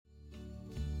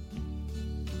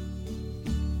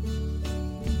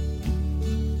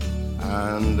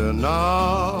And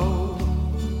now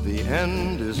the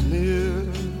end is near,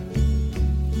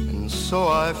 and so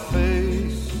I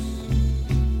face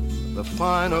the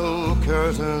final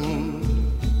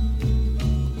curtain.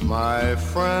 My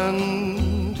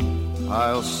friend,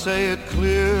 I'll say it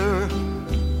clear,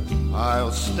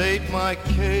 I'll state my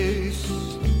case,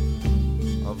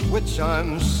 of which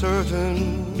I'm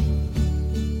certain.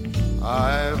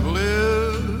 I've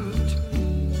lived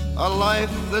a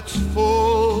life that's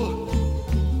full.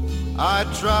 I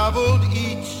traveled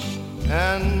each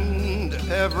and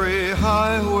every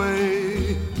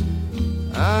highway,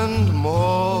 and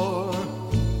more,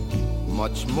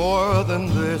 much more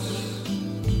than this,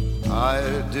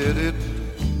 I did it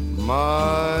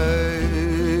my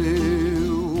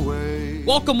way.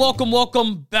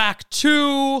 Welcome back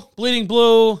to Bleeding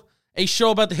Blue, a show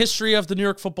about the history of the New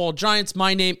York Football Giants.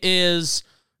 My name is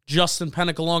Justin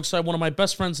Pennick, alongside one of my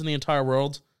best friends in the entire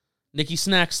world, Nicky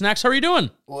Snacks. Snacks, how are you doing?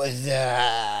 What's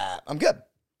that? I'm good.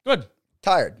 Good.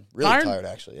 Tired. Really tired,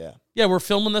 actually, yeah. Yeah, we're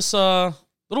filming this a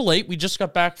little late. We just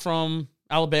got back from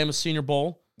Alabama's Senior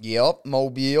Bowl. Yep,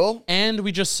 Mobile. And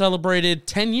we just celebrated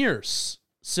 10 years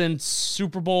since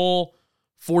Super Bowl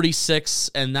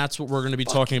 46, and that's what we're going to be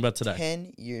talking about today.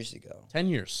 10 years ago. 10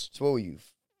 years. So what were you,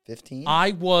 15?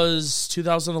 I was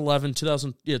 2011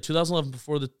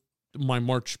 before my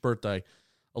March birthday.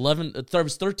 I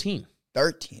was 13.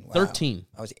 13, wow. 13.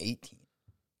 I was 18.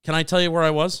 Can I tell you where I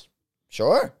was?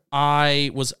 Sure.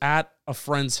 I was at a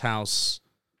friend's house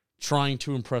trying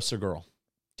to impress a girl.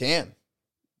 Damn.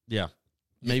 Yeah.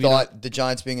 You thought the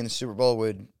Giants being in the Super Bowl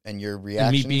would, and your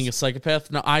reactions? Me being a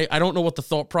psychopath? No, I don't know what the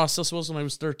thought process was when I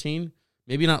was 13.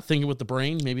 Maybe not thinking with the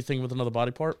brain, maybe thinking with another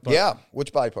body part. But yeah,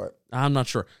 which body part? I'm not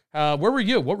sure. Where were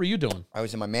you? What were you doing? I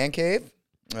was in my man cave.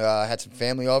 I had some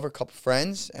family over, a couple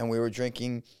friends, and we were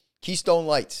drinking Keystone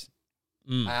Lights.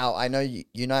 Al, I know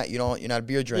you're not a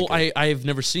beer drinker. Well, I've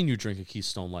never seen you drink a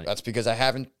Keystone Light. That's because I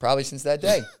haven't probably since that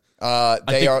day.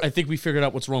 I think we figured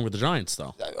out what's wrong with the Giants,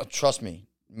 though. Trust me.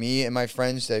 Me and my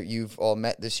friends that you've all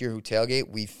met this year who tailgate,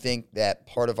 we think that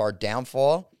part of our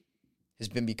downfall has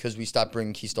been because we stopped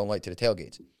bringing Keystone Light to the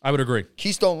tailgates. I would agree.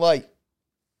 Keystone Light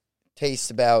tastes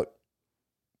about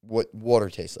what water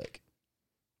tastes like.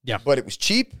 Yeah. But it was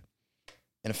cheap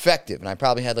and effective, and I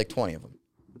probably had like 20 of them.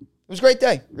 It was a great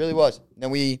day. It really was. And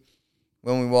then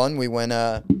when we won, we went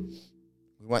in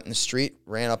the street,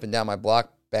 ran up and down my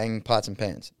block, banging pots and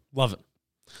pans. Love it.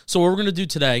 So what we're going to do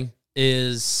today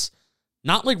is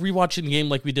not like rewatching the game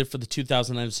like we did for the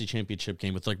 2000 NFC Championship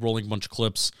game with like rolling a bunch of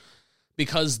clips,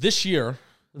 because this year,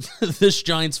 this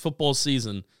Giants football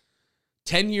season,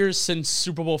 10 years since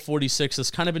Super Bowl 46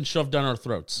 has kind of been shoved down our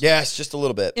throats. Yes, just a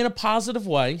little bit. In a positive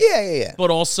way. Yeah. But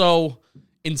also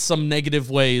in some negative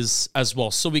ways as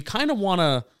well. So we kind of want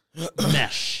to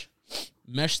mesh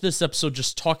this episode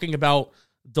just talking about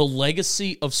the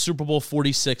legacy of Super Bowl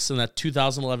 46 and that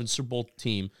 2011 Super Bowl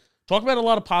team. Talk about a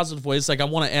lot of positive ways. Like I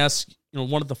want to ask,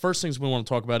 one of the first things we want to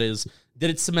talk about is,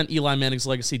 did it cement Eli Manning's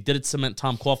legacy? Did it cement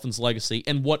Tom Coughlin's legacy?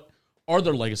 And what are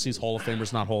their legacies? Hall of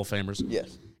Famers, not Hall of Famers.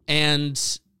 Yes.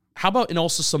 And how about in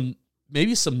also some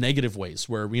negative ways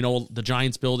where, the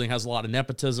Giants building has a lot of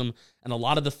nepotism, and a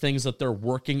lot of the things that they're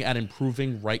working at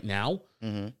improving right now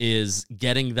is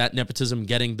getting that nepotism,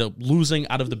 getting the losing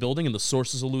out of the building and the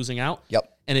sources of losing out. Yep.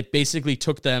 And it basically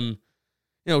took them,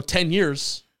 10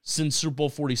 years since Super Bowl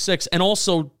 46. And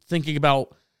also thinking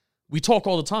about, we talk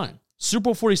all the time, Super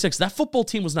Bowl 46, that football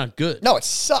team was not good. No, it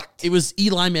sucked. It was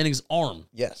Eli Manning's arm.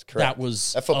 Yes, correct.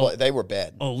 That football, they were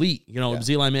bad. Elite. It was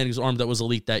Eli Manning's arm that was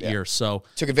elite that year. So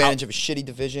took advantage of a shitty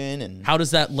division. And how does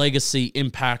that legacy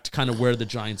impact kind of where the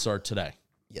Giants are today?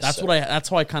 Yes, that's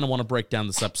how I kind of want to break down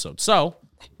this episode. So,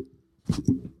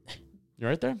 you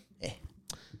right there?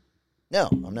 No,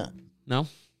 I'm not. No?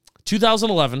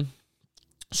 2011,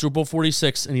 Super Bowl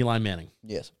 46, and Eli Manning.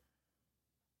 Yes.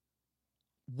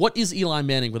 What is Eli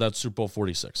Manning without Super Bowl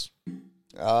 46?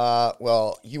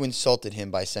 Well, you insulted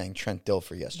him by saying Trent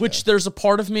Dilfer yesterday. Which there's a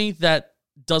part of me that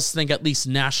does think, at least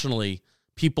nationally,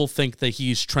 people think that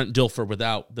he's Trent Dilfer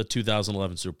without the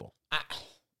 2011 Super Bowl.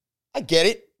 I get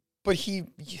it, but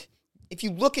if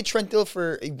you look at Trent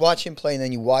Dilfer, you watch him play, and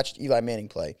then you watch Eli Manning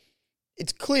play,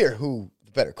 it's clear who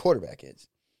the better quarterback is.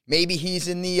 Maybe he's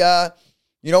in the,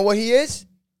 you know what he is?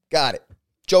 Got it.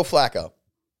 Joe Flacco.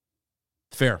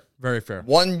 Fair. Very fair.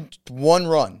 One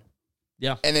run.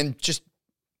 Yeah. And then just,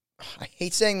 I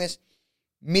hate saying this,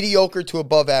 mediocre to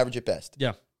above average at best.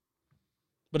 Yeah.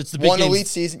 But it's the big one games, elite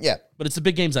season, yeah. But it's the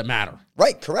big games that matter.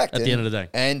 Right, correct. At the end of the day.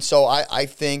 And so I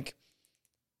think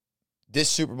this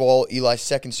Super Bowl, Eli's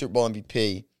second Super Bowl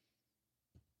MVP,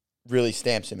 really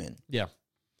stamps him in. Yeah.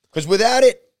 Because without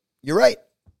it, you're right.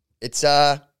 it's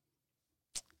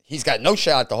he's got no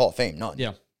shot at the Hall of Fame, none.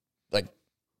 Yeah. Like,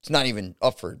 it's not even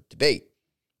up for debate.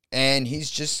 And he's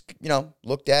just,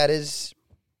 looked at as,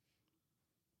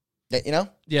 Yeah.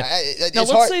 it's Now,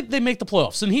 let's hard. say they make the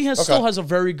playoffs, and he still has a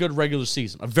very good regular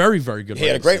season. A very, very good He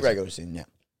had a great season. regular season, yeah.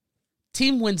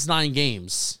 Team wins 9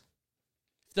 games.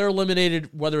 If they're eliminated,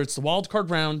 whether it's the wild card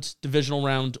round, divisional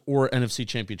round, or NFC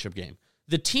championship game,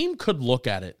 the team could look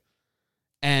at it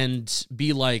and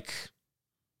be like,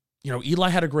 Eli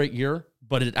had a great year,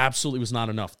 but it absolutely was not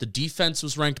enough. The defense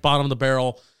was ranked bottom of the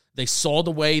barrel. They saw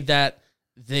the way that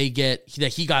he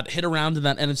got hit around in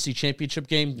that NFC championship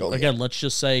game. Again, let's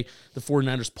just say the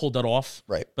 49ers pulled that off.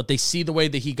 Right. But they see the way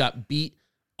that he got beat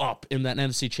up in that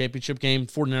NFC championship game.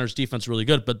 49ers defense really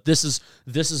good, but this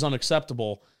is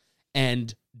unacceptable.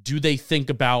 And do they think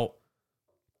about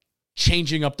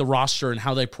changing up the roster and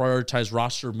how they prioritize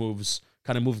roster moves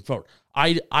kind of moving forward?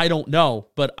 I don't know,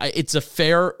 but it's a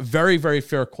fair, very, very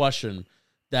fair question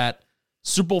that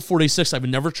Super Bowl 46, I would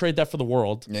never trade that for the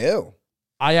world. No.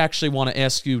 I actually want to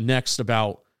ask you next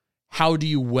about how do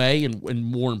you weigh, and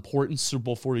more important, Super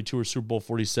Bowl 42 or Super Bowl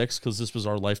 46, because this was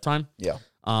our lifetime. Yeah.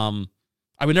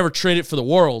 I would never trade it for the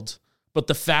world, but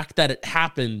the fact that it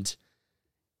happened,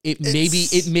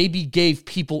 it maybe gave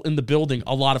people in the building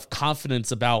a lot of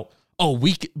confidence about,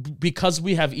 because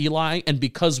we have Eli and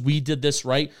because we did this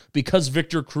right, because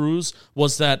Victor Cruz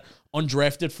was that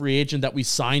undrafted free agent that we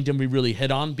signed and we really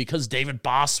hit on, because David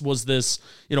Boss was this,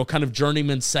 kind of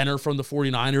journeyman center from the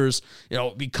 49ers,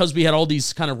 because we had all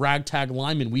these kind of ragtag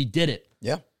linemen, we did it.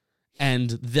 Yeah.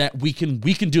 And that we can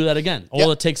do that again.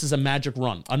 All it takes is a magic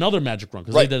run, another magic run,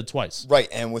 because they did it twice. Right,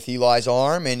 and with Eli's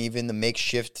arm and even the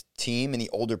makeshift team and the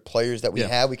older players that we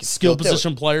have, we can skill still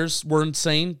position players were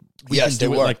insane. We yes, can do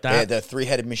they it were. like that. They had the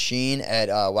 3-headed machine at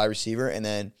wide receiver, and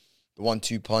then the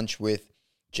 1-2 punch with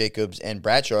Jacobs and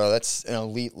Bradshaw. That's an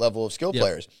elite level of skill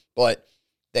players. But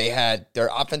they had their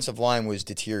offensive line was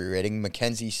deteriorating.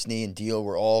 McKenzie, Snee, and Deal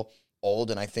were all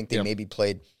old, and I think they maybe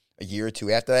played a year or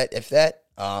two after that, if that.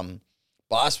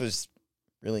 Boss was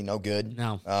really no good.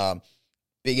 No.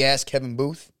 Big ass Kevin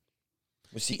Booth.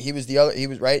 He was the other. He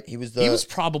was right. He was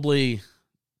probably.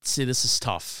 See, this is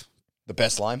tough. The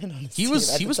best lineman on the team.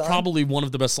 He was probably one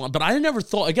of the best linemen. But I never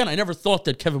thought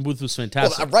that Kevin Booth was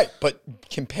fantastic. Well, right, but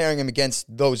comparing him against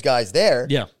those guys there,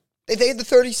 yeah, they had the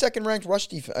 32nd ranked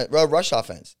rush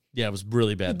offense. Yeah, it was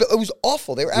really bad. It was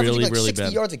awful. They were averaging really 60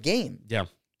 bad. yards a game. Yeah,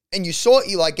 and you saw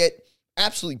Eli get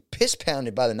absolutely piss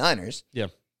pounded by the Niners. Yeah.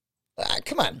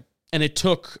 Come on. And it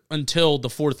took until the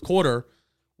fourth quarter,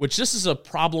 which this is a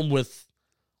problem with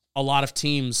a lot of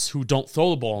teams who don't throw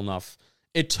the ball enough.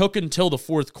 It took until the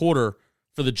fourth quarter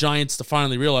for the Giants to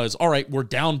finally realize, all right, we're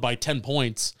down by 10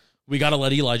 points. We got to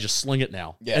let Eli just sling it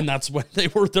now. Yeah. And that's when they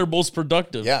were their most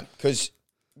productive. Yeah, because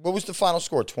what was the final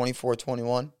score?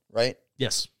 24-21, right?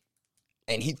 Yes.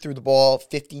 And he threw the ball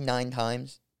 59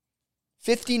 times.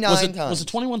 59 times. Was it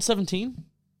 21-17?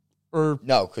 Or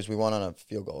no, because we won on a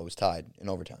field goal. It was tied in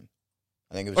overtime.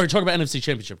 I think it was. Or you're talking about NFC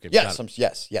Championship game.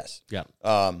 Yes, yes. Yeah.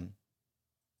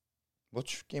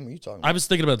 Which game were you talking about? I was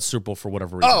thinking about the Super Bowl for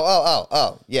whatever reason.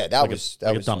 Oh. Yeah, that was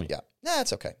a was dummy. Yeah. Nah,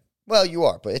 it's okay. Well, you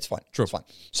are, but it's fine. True. It's fine.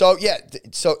 So, yeah,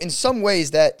 so in some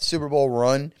ways that Super Bowl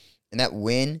run and that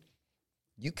win,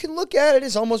 you can look at it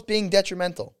as almost being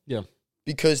detrimental. Yeah.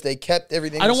 Because they kept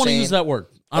everything I don't the want to same. use that word.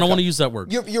 I don't want to use that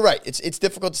word. You're right. It's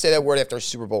difficult to say that word after a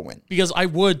Super Bowl win. Because I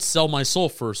would sell my soul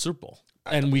for a Super Bowl.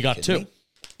 And we got 2. Me?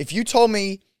 If you told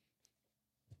me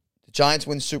the Giants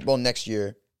win the Super Bowl next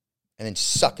year and then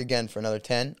suck again for another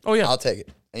 10, I'll take it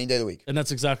any day of the week. And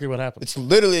that's exactly what happened. It's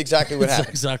literally exactly what happened.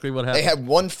 Exactly what happened. They had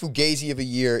one fugazi of a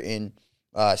year in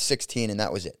 16, and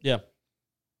that was it. Yeah.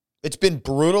 It's been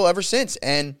brutal ever since.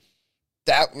 And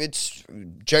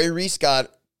Jerry Reese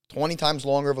got 20 times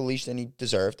longer of a leash than he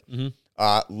deserved. Mm-hmm.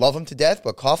 Love him to death,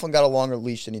 but Coughlin got a longer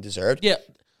leash than he deserved. Yeah.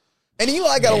 And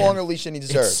Eli got a longer leash than he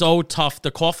deserved. It's so tough.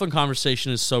 The Coughlin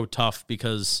conversation is so tough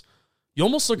because you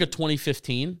almost look at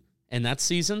 2015 and that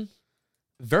season,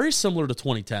 very similar to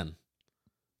 2010.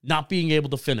 Not being able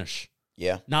to finish.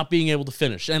 Yeah. Not being able to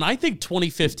finish. And I think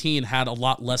 2015 had a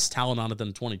lot less talent on it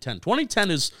than 2010.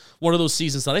 2010 is one of those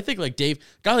seasons that I think like Dave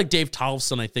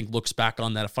Tollefson, I think, looks back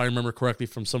on that, if I remember correctly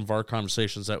from some of our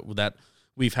conversations that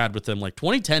we've had with him. Like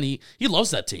 2010, he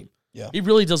loves that team. Yeah. He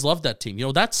really does love that team.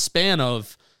 That span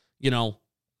of,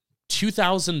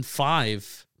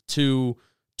 2005 to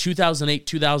 2008,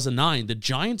 2009, the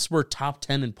Giants were top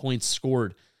 10 in points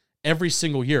scored every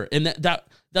single year. And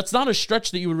that's not a stretch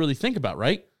that you would really think about,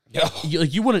 right? Yeah.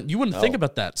 You wouldn't think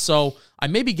about that. So I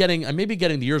may be getting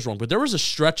the years wrong, but there was a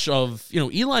stretch of,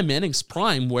 Eli Manning's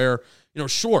prime where,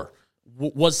 sure,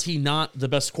 was he not the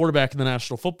best quarterback in the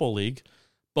National Football League?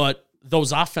 But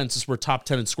those offenses were top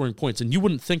 10 in scoring points, and you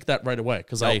wouldn't think that right away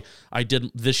because I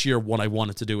did this year. What I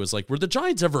wanted to do is like, were the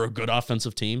Giants ever a good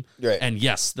offensive team? Right. And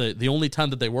yes, the only time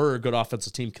that they were a good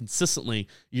offensive team consistently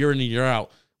year in and year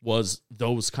out was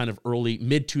those kind of early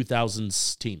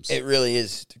mid-2000s teams. It really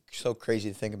is so crazy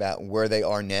to think about where they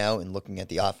are now and looking at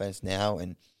the offense now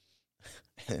and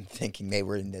thinking they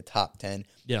were in the top 10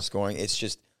 scoring. It's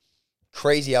just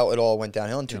crazy how it all went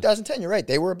downhill. In 2010, you're right.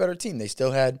 They were a better team. They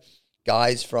still had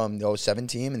guys from the 07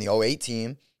 team and the 08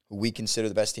 team who we consider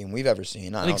the best team we've ever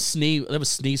seen. I think that was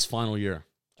Snead's final year.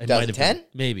 2010?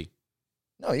 Maybe.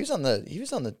 No, he was on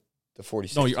the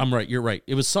 46. No, I'm right. You're right.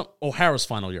 It was O'Hara's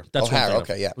final year. That's O'Hara, what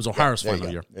okay, yeah. It was O'Hara's Yeah,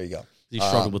 final year. There you go. He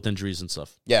struggled with injuries and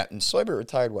stuff. Yeah, and Soybert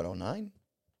retired, 09?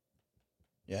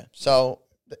 Yeah, so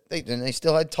they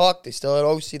still had Tuck. They still had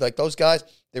OC. Like, those guys,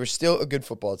 they were still a good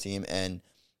football team. And,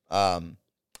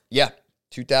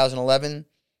 2011,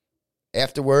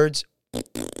 afterwards.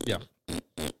 Yeah.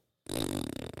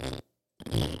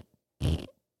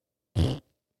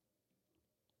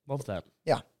 Love that.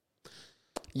 Yeah.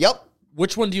 Yep.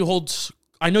 Which one do you hold?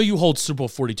 I know you hold Super Bowl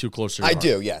 42 closer to your heart.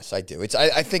 do, yes, I do.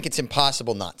 I think it's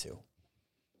impossible not to.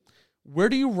 Where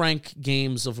do you rank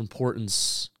games of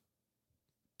importance?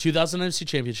 2000 NFC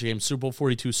Championship game, Super Bowl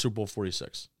 42, Super Bowl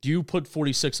 46. Do you put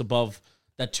 46 above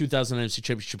that 2000 NFC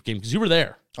Championship game? Because you were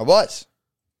there. I was.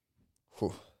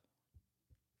 Whew.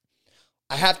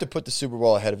 I have to put the Super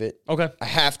Bowl ahead of it. Okay. I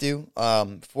have to.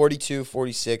 42,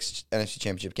 46 NFC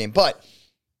Championship game. But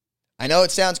I know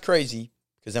it sounds crazy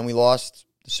because then we lost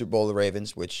the Super Bowl to the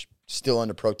Ravens, which is still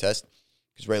under protest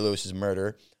because Ray Lewis is a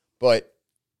murderer. But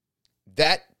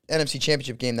that NFC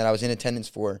Championship game that I was in attendance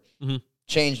for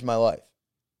changed my life.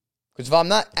 Because if I'm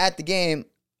not at the game,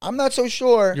 I'm not so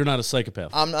sure. You're not a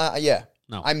psychopath. I'm not, yeah.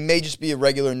 No. I may just be a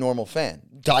regular, normal fan.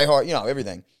 Die hard,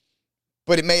 everything.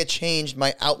 But it may have changed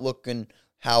my outlook and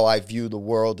how I view the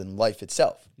world and life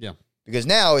itself. Yeah. Because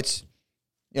now it's,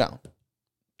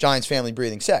 Giants, family,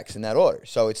 breathing, sex in that order.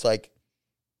 So it's like,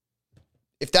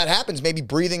 if that happens, maybe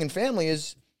breathing and family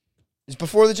is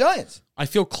before the Giants. I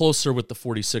feel closer with the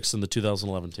 46 than the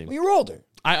 2011 team. Well, you were older.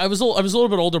 I was a little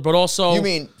bit older, but also... You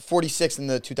mean 46 in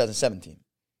the 2017?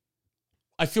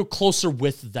 I feel closer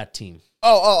with that team.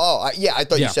 Yeah, I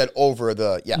thought you said over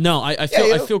the... Yeah. No, I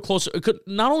feel closer.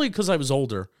 Not only because I was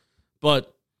older,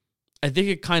 but I think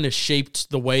it kind of shaped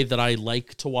the way that I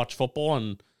like to watch football,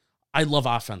 and I love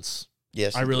offense.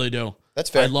 Yes. I really do.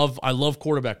 That's fair. I love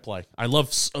quarterback play. I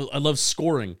love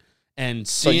scoring and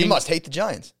seeing... So you must hate the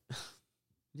Giants.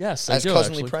 Yes, as I do,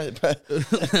 cousinly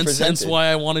That's why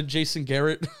I wanted Jason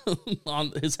Garrett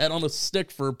on his head on a stick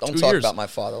for 2 years. Don't talk about my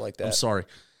father like that. I'm sorry.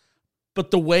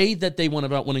 But the way that they went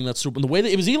about winning that Super Bowl, the way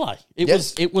that it was Eli.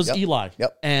 It was Eli.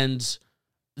 Yep. And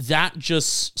that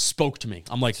just spoke to me.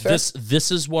 I'm like,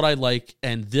 this is what I like,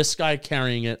 and this guy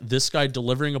carrying it, this guy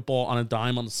delivering a ball on a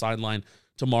dime on the sideline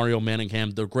to Mario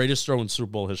Manningham, the greatest throw in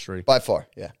Super Bowl history. By far,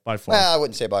 yeah. By far. Well, I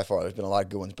wouldn't say by far. There's been a lot of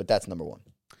good ones, but that's number one.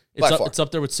 It's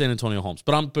up there with San Antonio Holmes.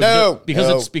 But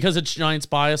because it's Giants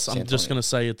bias, I'm just gonna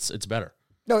say it's better.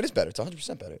 No, it is better. It's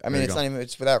 100% better. I mean,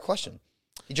 it's without question.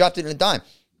 He dropped it in a dime.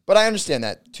 But I understand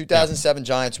that. 2007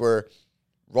 Giants were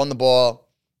run the ball,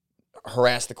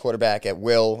 harass the quarterback at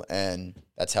will, and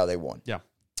that's how they won. Yeah.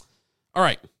 All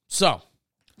right. So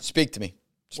speak to me.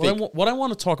 What I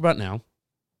want to talk about now.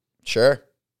 Sure.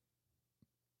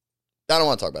 I don't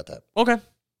want to talk about that. Okay.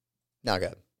 Now go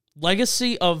ahead.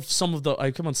 Legacy of some of the...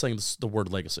 I keep on saying the word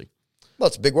legacy. Well,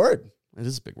 it's a big word. It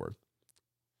is a big word.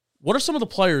 What are some of the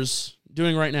players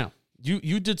doing right now?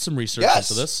 You did some research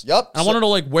into this. Yep. I want to know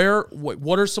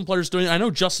what are some players doing? I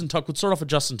know Justin Tuck. Let's start off with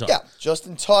Justin Tuck. Yeah,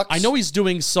 Justin Tuck. I know he's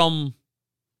doing some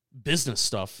business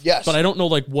stuff. Yes. But I don't know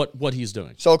what he's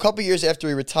doing. So a couple years after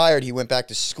he retired, he went back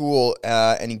to school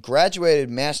and he graduated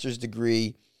master's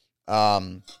degree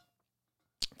from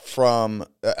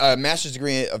a master's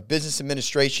degree of business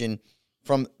administration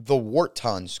from the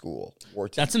Wharton School.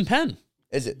 Wharton. That's in Penn.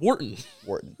 Is it? Wharton.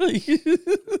 Wharton.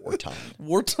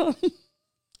 Wharton.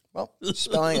 Well,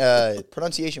 spelling,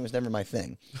 pronunciation was never my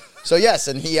thing. So yes,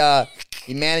 and he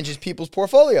manages people's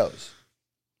portfolios,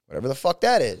 whatever the fuck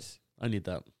that is. I need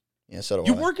that. Yeah, so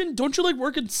do I. Don't you like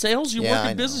work in sales? You work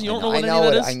in business? You don't know what any of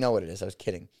that is? I know what it is. I was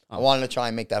kidding. I wanted to try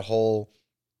and make that whole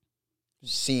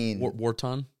scene.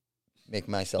 Wharton? Make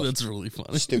myself that's really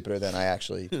funny. Stupider than I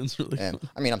actually that's really am. Funny.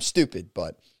 I mean, I'm stupid,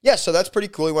 but yeah, so that's pretty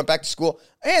cool. He went back to school.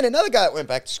 And another guy that went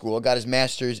back to school got his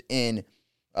master's in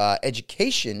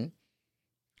education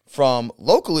from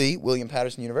locally William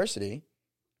Patterson University.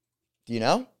 Do you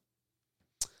know?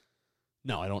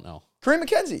 No, I don't know. Kareem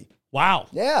McKenzie. Wow.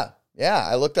 Yeah.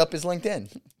 I looked up his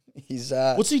LinkedIn. He's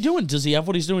What's he doing? Does he have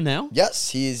what he's doing now? yes,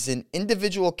 he's an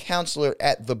individual counselor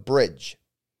at the Bridge.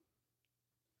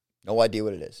 No idea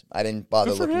what it is. I didn't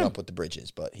bother Good for looking him. up what the Bridge is,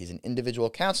 but he's an individual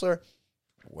counselor,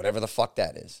 whatever the fuck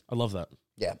that is. I love that.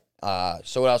 Yeah.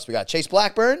 So what else we got? Chase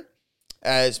Blackburn,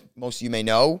 as most of you may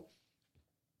know.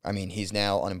 I mean, he's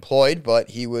now unemployed, but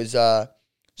he was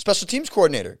special teams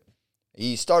coordinator.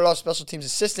 He started off special teams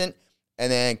assistant,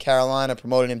 and then Carolina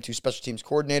promoted him to special teams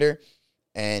coordinator,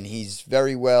 and he's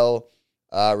very well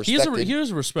respected. He is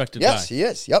a respected Yes, guy. he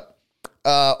is. Yep.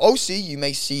 OC, you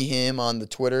may see him on the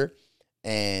Twitter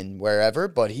and wherever,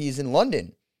 but he's in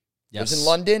London. Yes. He's in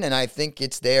London, and I think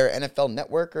it's their NFL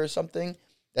network or something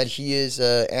that he is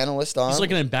an analyst on. He's like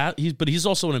an ambassador, but he's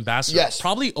also an ambassador. Yes.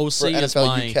 Probably OC for is NFL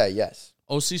my UK, yes.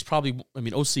 OC's probably. I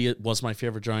mean, OC was my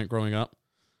favorite Giant growing up,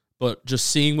 but just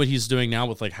seeing what he's doing now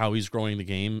with like how he's growing the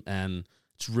game, and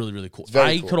it's really really cool. very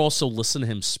I cool. could also listen to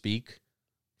him speak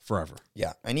forever.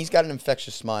 Yeah, and he's got an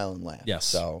infectious smile and laugh. Yes.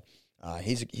 So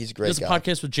he's a He great has a guy.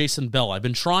 podcast with Jason Bell. I've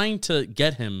been trying to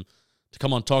get him to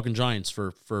come on Talking Giants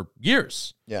for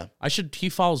years. Yeah. He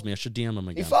follows me. I should DM him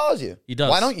He again. follows you. He does.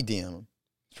 Why don't you DM him?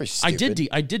 It's pretty stupid.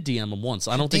 I did DM him once.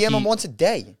 I don't think DM him once a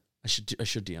day. I should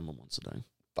DM him once a day.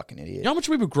 Fucking idiot. You know how much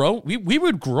we would grow? We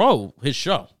would grow his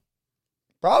show.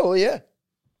 Probably, yeah.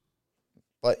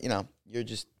 But, you're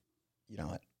just,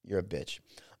 you're a bitch.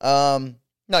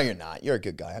 No, you're not. You're a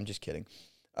good guy. I'm just kidding.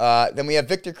 Then we have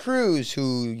Victor Cruz,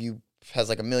 who has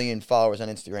like 1 million followers on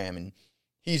Instagram, and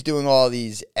he's doing all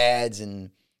these ads and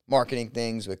marketing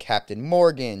things with Captain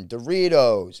Morgan,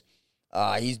 Doritos.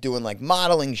 He's doing like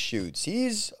modeling shoots.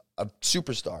 He's a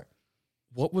superstar.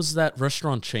 What was that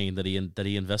restaurant chain that he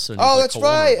invested in? Oh, Like that's co-owner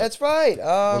right. of? That's right.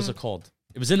 What was it called?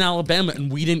 It was in Alabama,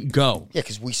 and we didn't go. Yeah,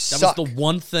 because we That suck. was the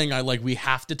one thing I like. We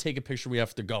have to take a picture. We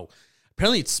have to go.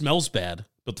 Apparently, it smells bad,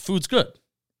 but the food's good.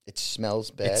 It smells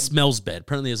bad. It smells bad.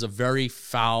 Apparently, it's a very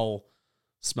foul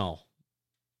smell.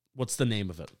 What's the name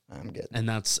of it? I'm good. And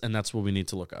that's what we need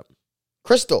to look up.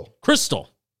 Crystal. Crystal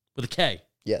with a K.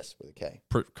 Yes, with a K.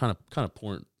 Kind of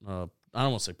porn. I don't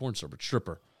want to say porn star, but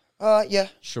stripper. Yeah.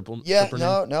 Stripper. Yeah, stripper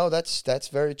name. no, that's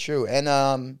very true.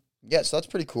 And yeah, so that's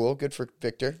pretty cool. Good for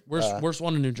Victor. Where's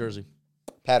one in New Jersey?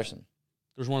 Patterson?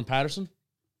 There's one in Patterson.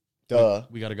 Duh.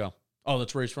 We got to go. Oh,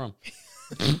 that's where he's from.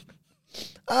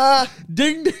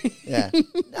 Ding ding. Yeah.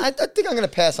 I think I'm gonna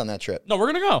pass on that trip. No, we're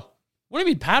gonna go. What do you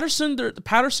mean, Patterson? The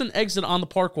Patterson exit on the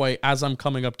Parkway as I'm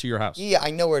coming up to your house. Yeah, I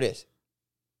know where it is.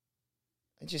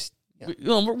 I just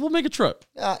We'll make a trip.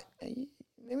 maybe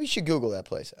we should Google that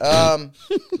place.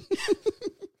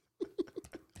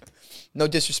 No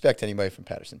disrespect to anybody from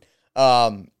Patterson.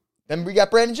 Then we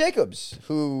got Brandon Jacobs,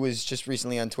 who was just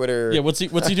recently on Twitter. Yeah, what's he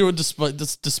doing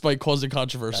despite causing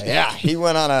controversy? Yeah, he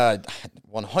went on a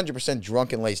 100%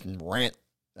 drunken laced rant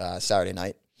Saturday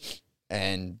night,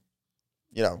 and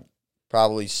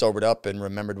probably sobered up and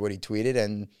remembered what he tweeted.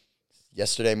 And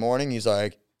yesterday morning, he's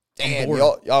like, "Damn,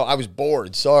 I was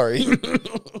bored. Sorry,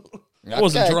 I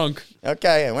wasn't drunk."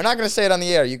 Okay, and we're not going to say it on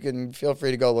the air. You can feel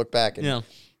free to go look back and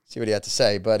see what he had to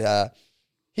say. But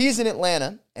he's in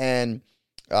Atlanta, and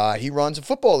he runs a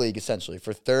football league essentially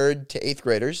for 3rd to 8th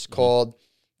graders called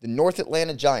the North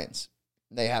Atlanta Giants.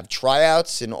 They have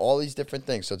tryouts and all these different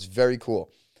things, so it's very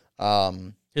cool.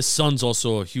 His son's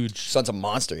also a huge Son's a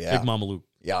monster, yeah. big Mama Luke.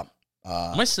 Yeah. Do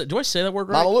I say that word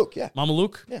right? Mama Luke, yeah. Mama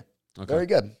Luke? Yeah. Okay. Very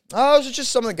good. Those are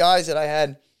just some of the guys that I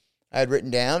had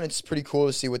written down. It's pretty cool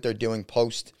to see what they're doing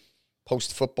post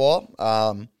football.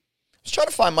 I was trying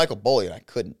to find Michael Boley, and I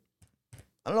couldn't.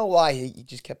 I don't know why he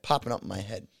just kept popping up in my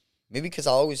head. Maybe because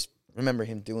I always remember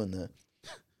him doing the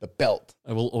belt.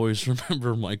 I will always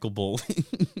remember Michael Bowling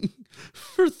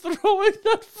for throwing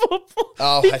that football.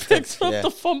 Oh, he I picked think- up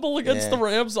the fumble against the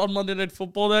Rams on Monday Night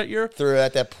Football that year. Threw it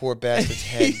at that poor bastard's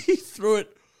head. He threw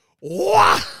it.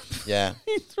 Wow! Yeah.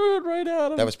 He threw it right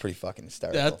at him. That was pretty fucking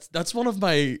hysterical. That's one of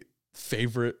my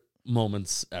favorite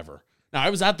moments ever. Now, I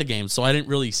was at the game, so I didn't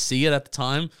really see it at the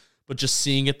time, but just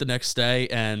seeing it the next day,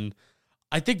 and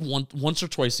I think once or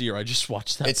twice a year, I just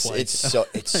watch that play. It's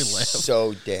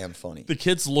so damn funny. The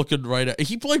kid's looking right at.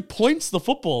 He like points the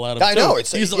football at him. I know,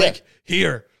 He's like,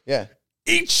 here, Yeah.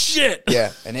 eat shit.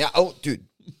 Yeah. And dude,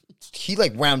 he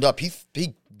like wound up. He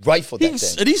rifled that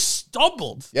thing. And he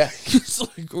stumbled. Yeah. He's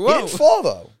like, He whoa. didn't fall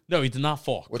though. No, he did not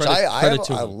fall. Which Credit I have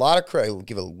to a him. lot of credit. I will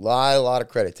give a lot of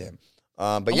credit to him.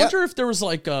 But I wonder if there was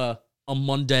like a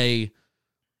Monday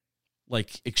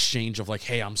like exchange of like,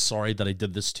 hey, I'm sorry that I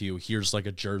did this to you. Here's like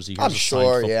a jersey. Here's I'm a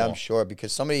sure. signed Yeah, football. I'm sure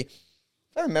because somebody,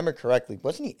 if I remember correctly,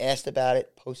 wasn't he asked about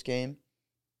it post game?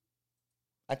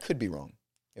 I could be wrong.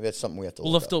 Maybe that's something we have to.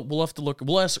 We'll have to look.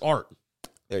 We'll ask Art.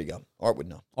 There you go. Art would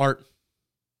know. Art.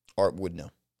 Art would know.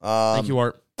 Thank you,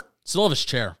 Art. Still have his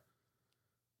chair.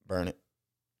 Burn it.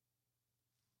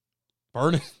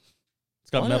 Burn it.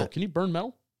 It's got Why metal. not? Can you burn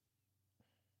metal?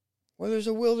 Where there's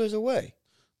a will, there's a way.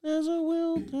 There's a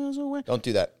will, there's a way. Don't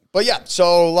do that. But yeah,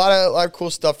 so a lot of cool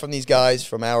stuff from these guys,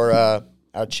 from our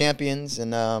champions,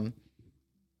 and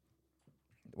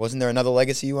wasn't there another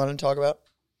legacy you wanted to talk about?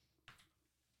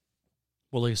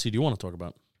 What legacy do you want to talk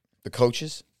about? The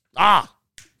coaches.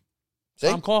 See?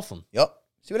 Tom Coughlin. Yep.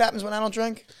 See what happens when I don't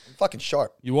drink? I'm fucking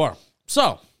sharp. You are.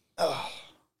 So,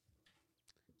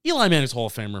 Eli Manning's Hall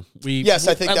of Famer.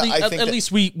 I think at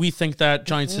least we think that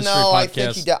Giants History No, podcast. I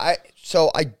think he does.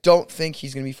 So I don't think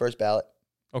he's going to be first ballot,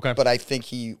 Okay. but I think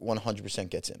he 100%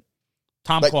 gets in.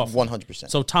 Tom Like Coughlin. 100%.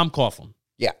 So Tom Coughlin.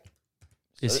 Yeah.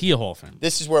 Is he a Hall of Famer?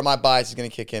 This is where my bias is going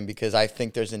to kick in because I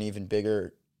think there's an even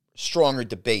bigger, stronger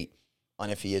debate on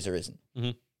if he is or isn't.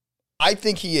 Mhm. I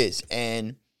think he is.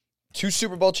 And 2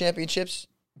 Super Bowl championships,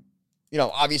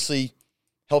 obviously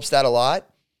helps that a lot.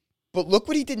 But look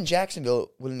what he did in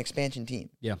Jacksonville with an expansion team.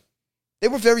 Yeah. They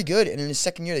were very good. And in his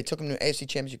second year, they took him to an AFC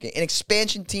championship game. An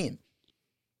expansion team.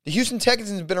 The Houston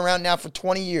Texans have been around now for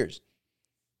 20 years.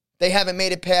 They haven't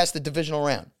made it past the divisional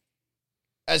round.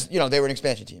 As, they were an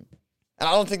expansion team. And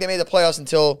I don't think they made the playoffs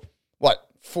until,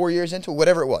 4 years into it,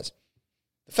 whatever it was.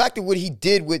 The fact that what he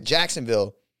did with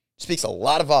Jacksonville speaks a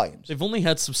lot of volumes. They've only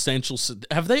had substantial.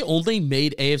 Have they only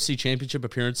made AFC championship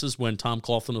appearances when Tom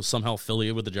Coughlin was somehow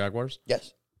affiliated with the Jaguars?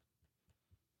 Yes.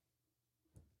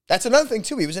 That's another thing,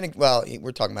 too. He was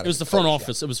we're talking about It was the front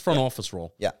office. Yeah. It was front office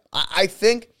role. Yeah. I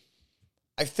think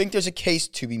there's a case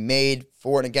to be made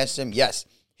for and against him. Yes.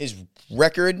 His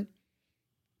record,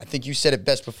 I think you said it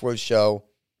best before the show.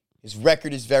 His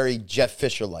record is very Jeff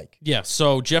Fisher-like. Yeah,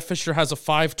 so Jeff Fisher has a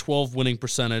 .512 winning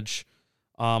percentage,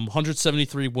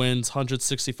 173 wins,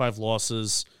 165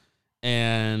 losses,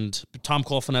 and Tom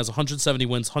Coughlin has 170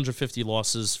 wins, 150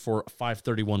 losses for a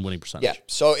 .531 winning percentage. Yeah,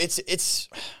 so it's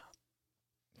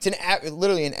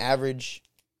literally an average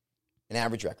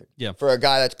record. Yeah. For a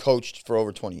guy that's coached for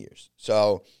over 20 years.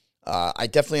 So I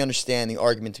definitely understand the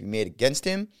argument to be made against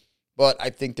him, but I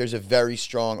think there's a very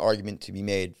strong argument to be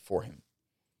made for him.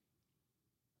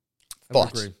 I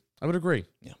would agree.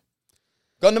 Yeah.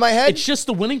 Gun to my head. It's just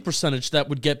the winning percentage that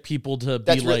would get people to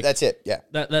be like. That's it. Yeah.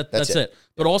 That's it.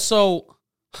 But also,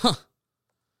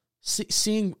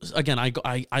 seeing again,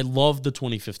 I love the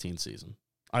 2015 season.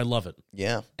 I love it.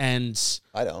 Yeah. And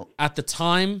I don't. At the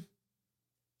time,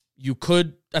 it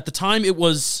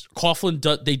was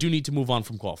Coughlin. They do need to move on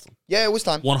from Coughlin. Yeah, it was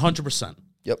time. 100%.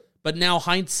 Yep. But now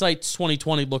hindsight's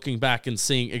 2020, looking back and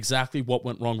seeing exactly what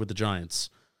went wrong with the Giants.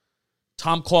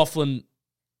 Tom Coughlin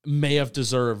may have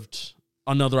deserved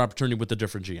another opportunity with a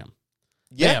different GM.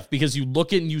 Yeah. Because you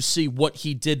look at and you see what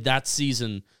he did that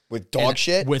season. With dog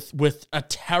shit? With a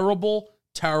terrible,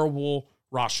 terrible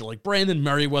roster. Like Brandon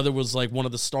Merriweather was like one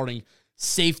of the starting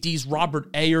safeties. Robert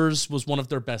Ayers was one of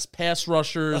their best pass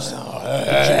rushers. Is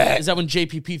that when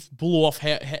JPP blew off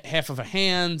half of a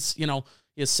hand? He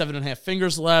has 7.5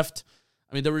 fingers left.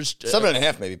 I mean, there was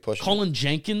 7.5 maybe pushing. Colin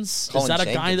Jenkins. Is that a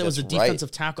guy that was a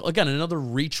defensive tackle? Again, another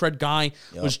retread guy.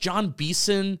 Yep. Was John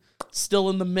Beeson still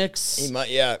in the mix? He might,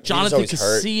 yeah. Jonathan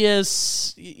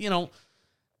Casillas.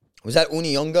 Was that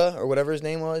Uniunga or whatever his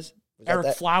name was?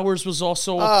 Eric Flowers was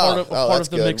also a part of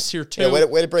the mix here too. Yeah,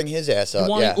 way to bring his ass up.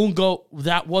 Ioane Unga,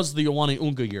 that was the Ioane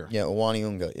Unga year. Yeah, Ioane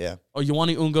Unga, yeah. Oh,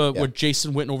 Ioane Unga with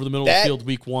Jason Witten over the middle of the field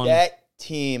week 1. That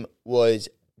team was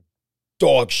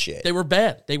dog shit. They were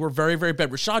bad. They were very, very bad.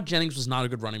 Rashad Jennings was not a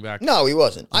good running back. No, he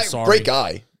wasn't. Sorry. Great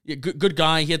guy. Yeah, good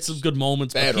guy. He had some good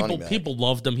moments. Bad but people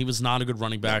loved him. He was not a good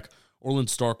running back. Orland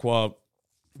Starqua,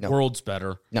 world's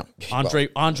better. No.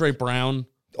 Andre Brown.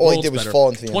 All he did was fall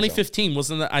into the 2015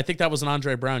 wasn't that? I think that was an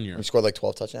Andre Brown year. He scored like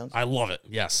 12 touchdowns. I love it.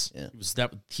 Yes, yeah.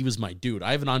 He was my dude.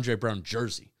 I have an Andre Brown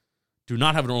jersey. Do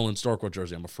not have an Orland Starqua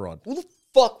jersey. I'm a fraud. Who the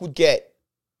fuck would get?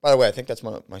 By the way, I think that's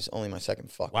only my second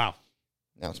fuck. Wow.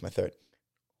 Now it's my third.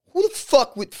 Who the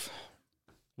fuck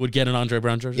would get an Andre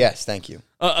Brown jersey? Yes, thank you.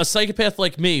 A psychopath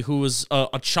like me who was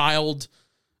a child,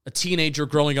 a teenager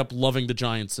growing up loving the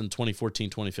Giants in 2014,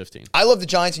 2015. I love the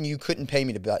Giants, and you couldn't pay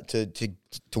me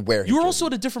to wear. You were also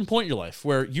at a different point in your life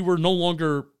where you were no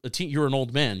longer you were an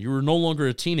old man. You were no longer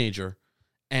a teenager,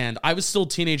 and I was still a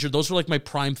teenager. Those were like my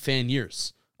prime fan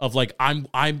years of like I'm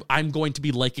going to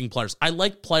be liking players. I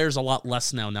like players a lot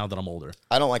less now that I'm older.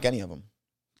 I don't like any of them.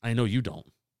 I know you don't.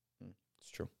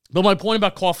 It's true. But my point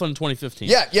about Coughlin in 2015.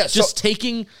 Yeah. Just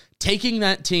taking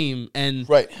that team and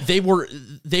right. They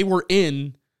were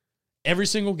in every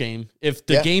single game. If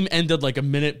the game ended like a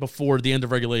minute before the end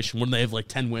of regulation, wouldn't they have like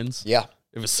 10 wins? Yeah.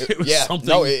 It was something.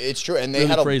 No, it's true. And they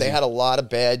really had a lot of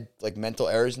bad like mental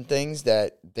errors and things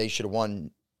that they should have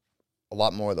won a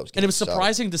lot more of those games. And it was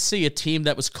surprising to see a team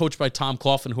that was coached by Tom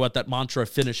Coughlin, who had that mantra of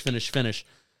finish,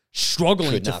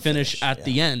 struggling to finish at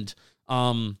the end.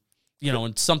 And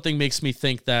something makes me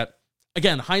think that,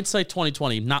 again, hindsight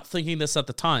 2020, not thinking this at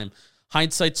the time,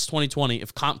 hindsight's 2020.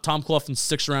 If Tom Coughlin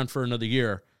sticks around for another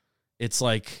year, it's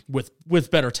like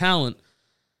with better talent,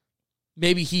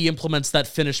 maybe he implements that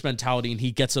finish mentality and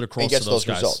he gets it across to those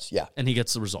guys. Results, yeah. And he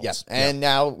gets the results. Yeah. And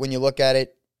now when you look at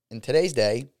it in today's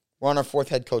day, we're on our 4th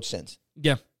head coach since.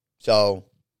 Yeah. So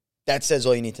that says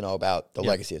all you need to know about the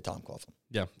legacy of Tom Coughlin.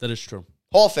 Yeah, that is true.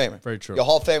 Hall of Famer. Very true. You're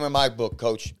Hall of Famer in my book,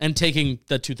 Coach. And taking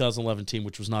that 2011 team,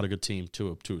 which was not a good team,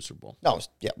 to a Super Bowl. No,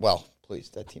 please,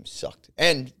 that team sucked.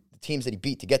 And the teams that he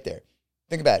beat to get there.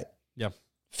 Think about it. Yeah.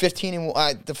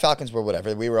 15-1. The Falcons were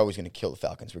whatever. We were always going to kill the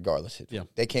Falcons regardless. Yeah.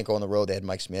 They can't go on the road. They had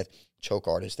Mike Smith, choke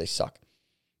artist. They suck.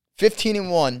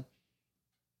 15-1.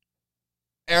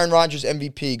 Aaron Rodgers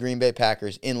MVP, Green Bay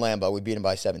Packers in Lambeau. We beat them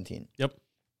by 17. Yep.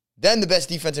 Then the best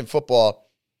defense in football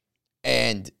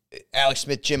and Alex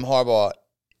Smith, Jim Harbaugh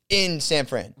in San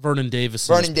Fran. Vernon Davis.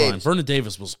 Vernon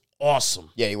Davis was awesome.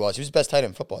 Yeah, he was. He was the best tight end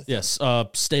in football. Yes.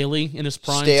 Staley in his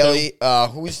prime. Staley.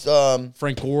 Who's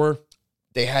Frank Gore.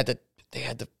 They had the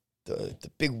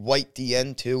big white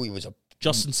DN too. He was a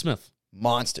Justin Smith.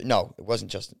 Monster. No, it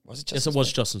wasn't Justin. Was it Justin? Yes, it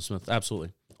was Justin Smith.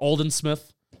 Absolutely. Alden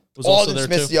Smith was Alden also there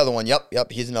Smith's too. the other one.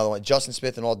 Yep. He's another one. Justin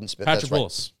Smith and Alden Smith. Patrick That's right.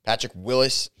 Willis. Patrick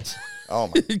Willis. Oh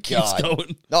my It keeps God.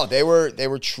 going. No, they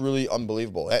were truly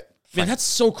unbelievable. Man, that's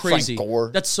so crazy. Frank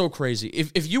Gore. That's so crazy.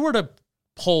 If you were to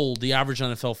poll the average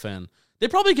NFL fan, they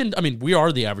probably can. I mean, we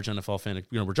are the average NFL fan.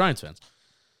 We're Giants fans.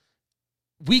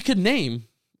 We could name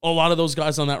a lot of those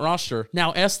guys on that roster.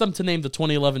 Now, ask them to name the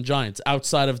 2011 Giants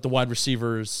outside of the wide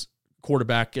receivers,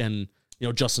 quarterback, and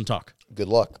Justin Tuck. Good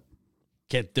luck.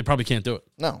 They probably can't do it.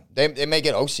 No, they may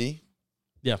get OC.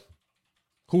 Yeah.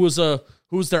 Who was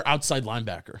their outside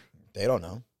linebacker? They don't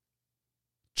know.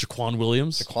 Jaquan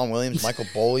Williams. Michael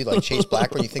Boley, like Chase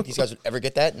Blackburn. You think these guys would ever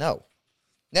get that? No,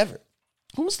 never.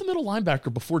 Who was the middle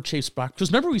linebacker before Chase Blackburn?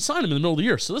 Because remember we signed him in the middle of the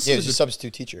year. So this He is was a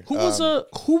substitute teacher. Who was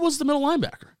the middle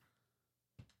linebacker?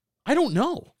 I don't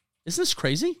know. Isn't this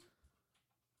crazy?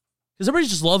 Because everybody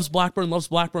just loves Blackburn.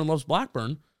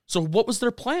 So what was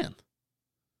their plan?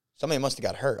 Somebody must have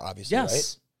got hurt, obviously,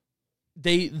 Yes.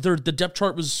 right? The depth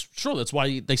chart was sure. That's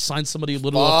why they signed somebody a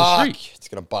little off the street. It's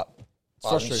gonna bother me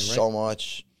frustrating, so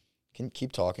much. Can you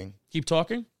keep talking? Keep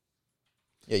talking.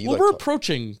 Yeah, Well, we're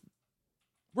approaching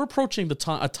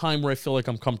a time where I feel like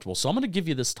I'm comfortable. So I'm going to give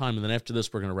you this time, and then after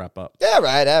this, we're going to wrap up. Yeah,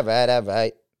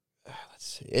 right.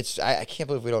 Let's see. I can't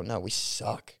believe we don't know. We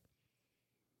suck.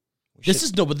 This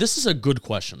is a good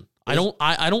question. I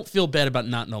don't feel bad about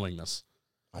not knowing this.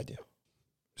 I do.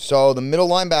 So the middle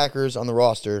linebackers on the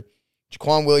roster: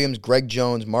 Jaquan Williams, Greg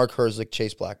Jones, Mark Herzlich,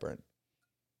 Chase Blackburn.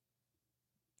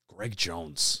 Greg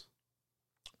Jones.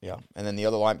 Yeah, and then the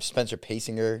other line, Spencer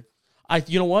Pasinger.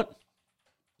 You know what?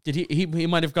 Did he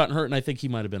might have gotten hurt, and I think he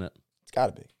might have been it. It's got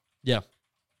to be. Yeah,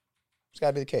 it's got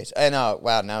to be the case. And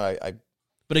wow, now I.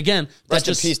 But again, rest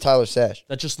in peace, Tyler Sash.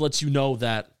 That just lets you know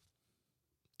that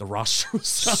the roster was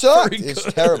sucked. It's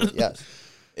terrible. Yes,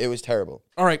 it was terrible.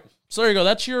 All right, so there you go.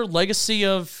 That's your legacy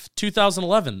of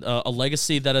 2011. A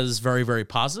legacy that is very, very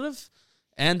positive,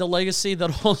 and a legacy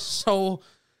that also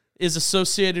is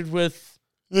associated with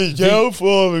the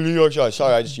downfall of the New York Giants.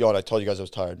 Sorry, I just yawned. I told you guys I was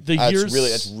tired.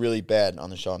 That's really bad on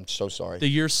the show. I'm so sorry. The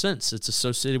years since. It's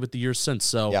associated with the years since.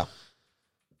 So yeah.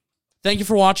 Thank you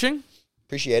for watching.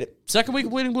 Appreciate it. Second week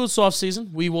of Bleeding Blue off season.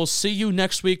 We will see you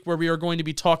next week where we are going to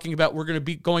be talking about, we're going to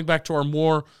be going back to our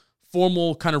more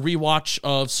formal kind of rewatch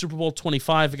of Super Bowl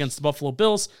 25 against the Buffalo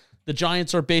Bills. The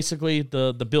Giants are basically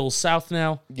the Bills South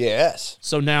now. Yes.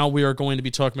 So now we are going to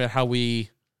be talking about how we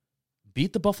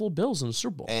beat the Buffalo Bills in the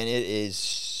Super Bowl. And it is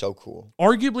so cool.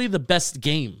 Arguably the best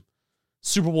game,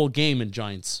 Super Bowl game in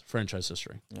Giants franchise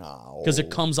history. Because it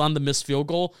comes on the missed field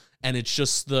goal, and it's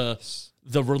just the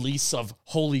release of,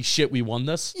 holy shit, we won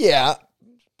this. Yeah.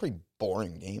 Pretty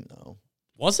boring game, though.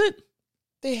 Was it?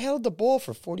 They held the ball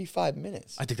for 45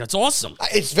 minutes. I think that's awesome.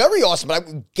 It's very awesome,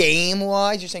 but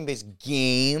game-wise, you're saying this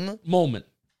game? Moment.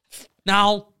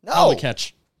 Now, no. The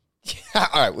catch. All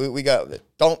right, we got it.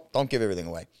 Don't give everything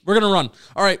away. We're going to run.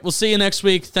 All right, we'll see you next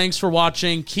week. Thanks for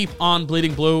watching. Keep on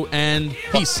bleeding blue, and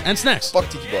peace and snacks. Fuck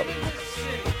Tiki Bobby.